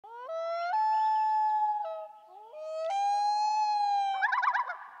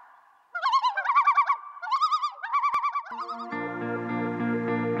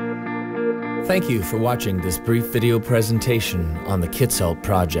Thank you for watching this brief video presentation on the Kitsault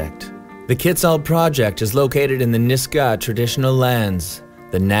project. The Kitsault project is located in the Nisga'a traditional lands,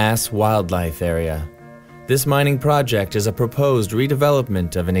 the Nass Wildlife Area. This mining project is a proposed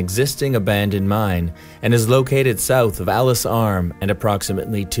redevelopment of an existing abandoned mine and is located south of Alice Arm and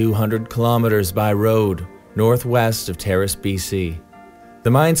approximately 200 kilometers by road northwest of Terrace, BC.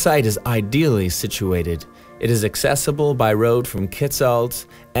 The mine site is ideally situated. It is accessible by road from Kitsault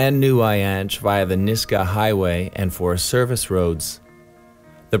and New Aiyansh via the Nisga'a Highway and Forest Service roads.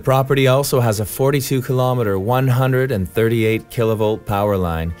 The property also has a 42-kilometer, 138 kilovolt power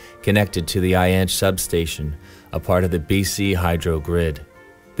line connected to the Aiyansh substation, a part of the BC hydro grid.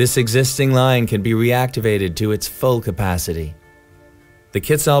 This existing line can be reactivated to its full capacity. The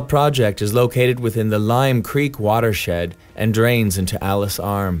Kitsault project is located within the Lime Creek Watershed and drains into Alice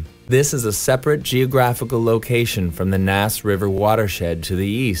Arm. This is a separate geographical location from the Nass River Watershed to the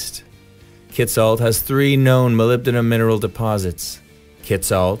east. Kitsault has 3 known molybdenum mineral deposits: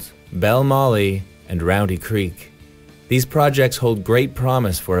 Kitsault, Bell Molly, and Roundy Creek. These projects hold great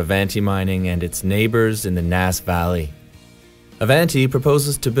promise for Avanti mining and its neighbors in the Nass Valley. Avanti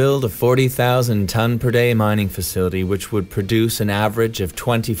proposes to build a 40,000 ton per day mining facility which would produce an average of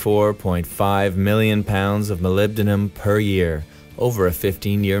 24.5 million pounds of molybdenum per year over a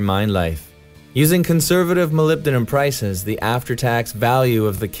 15-year mine life. Using conservative molybdenum prices, the after-tax value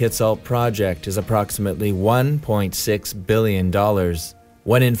of the Kitsault project is approximately $1.6 billion.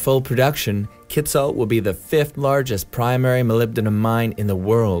 When in full production, Kitsault will be the 5th largest primary molybdenum mine in the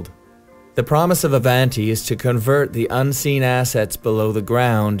world. The promise of Avanti is to convert the unseen assets below the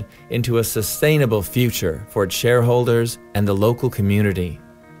ground into a sustainable future for its shareholders and the local community.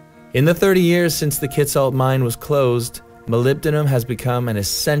 In the 30 years since the Kitsault mine was closed, molybdenum has become an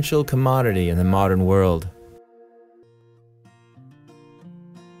essential commodity in the modern world.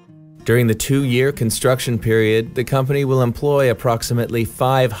 During the 2-year construction period, the company will employ approximately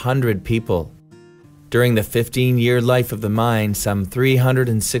 500 people. During the 15-year life of the mine, some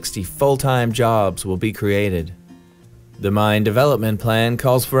 360 full-time jobs will be created. The mine development plan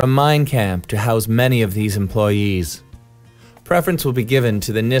calls for a mine camp to house many of these employees. Preference will be given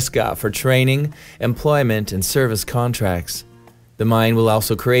to the Nisga'a for training, employment, and service contracts. The mine will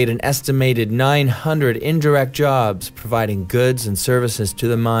also create an estimated 900 indirect jobs, providing goods and services to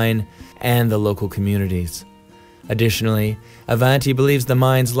the mine and the local communities. Additionally, Avanti believes the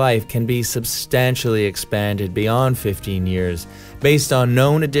mine's life can be substantially expanded beyond 15 years based on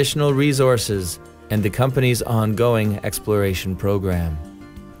known additional resources and the company's ongoing exploration program.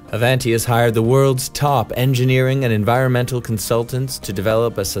 Avanti has hired the world's top engineering and environmental consultants to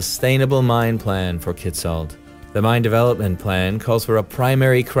develop a sustainable mine plan for Kitsault. The mine development plan calls for a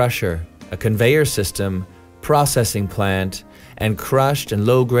primary crusher, a conveyor system, processing plant, and crushed and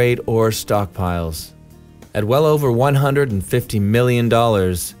low-grade ore stockpiles. At well over $150 million,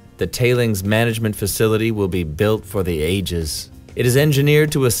 the tailings management facility will be built for the ages. It is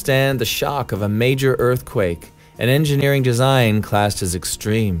engineered to withstand the shock of a major earthquake, an engineering design classed as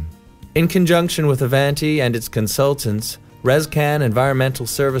extreme. In conjunction with Avanti and its consultants, ResCan Environmental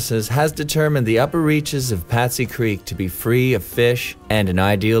Services has determined the upper reaches of Patsy Creek to be free of fish and an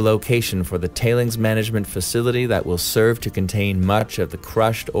ideal location for the tailings management facility that will serve to contain much of the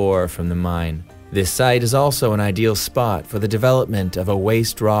crushed ore from the mine. This site is also an ideal spot for the development of a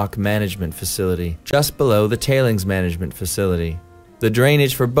waste rock management facility just below the tailings management facility. The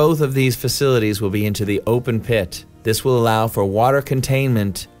drainage for both of these facilities will be into the open pit. This will allow for water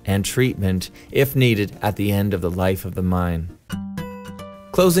containment and treatment if needed at the end of the life of the mine.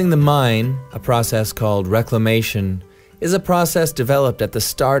 Closing the mine, a process called reclamation, is a process developed at the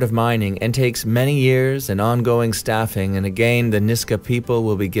start of mining and takes many years and ongoing staffing, and again the Nisga'a people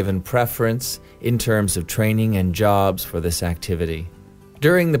will be given preference in terms of training and jobs for this activity.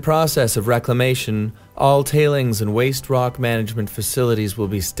 During the process of reclamation, all tailings and waste rock management facilities will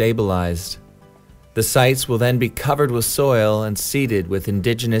be stabilized. The sites will then be covered with soil and seeded with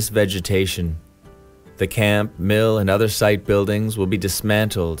indigenous vegetation. The camp, mill, and other site buildings will be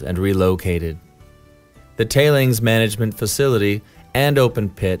dismantled and relocated. The tailings management facility and open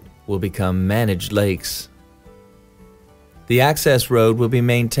pit will become managed lakes. The access road will be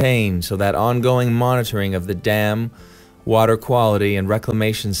maintained so that ongoing monitoring of the dam, water quality, and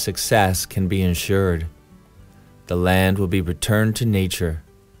reclamation success can be ensured. The land will be returned to nature.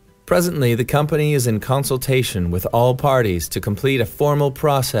 Presently, the company is in consultation with all parties to complete a formal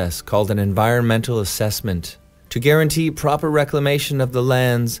process called an environmental assessment. To guarantee proper reclamation of the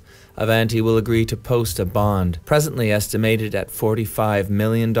lands, Avanti will agree to post a bond, presently estimated at $45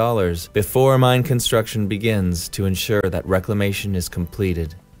 million, before mine construction begins to ensure that reclamation is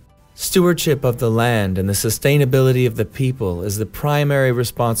completed. Stewardship of the land and the sustainability of the people is the primary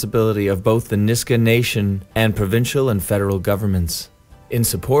responsibility of both the Nisga'a Nation and provincial and federal governments. In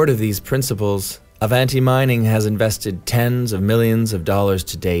support of these principles, Avanti Mining has invested tens of millions of dollars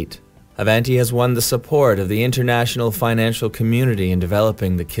to date. Avanti has won the support of the international financial community in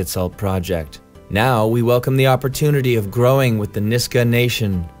developing the Kitsault project. Now we welcome the opportunity of growing with the Nisga'a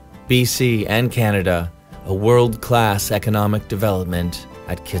Nation, BC and Canada, a world-class economic development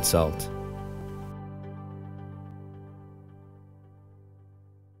at Kitsault.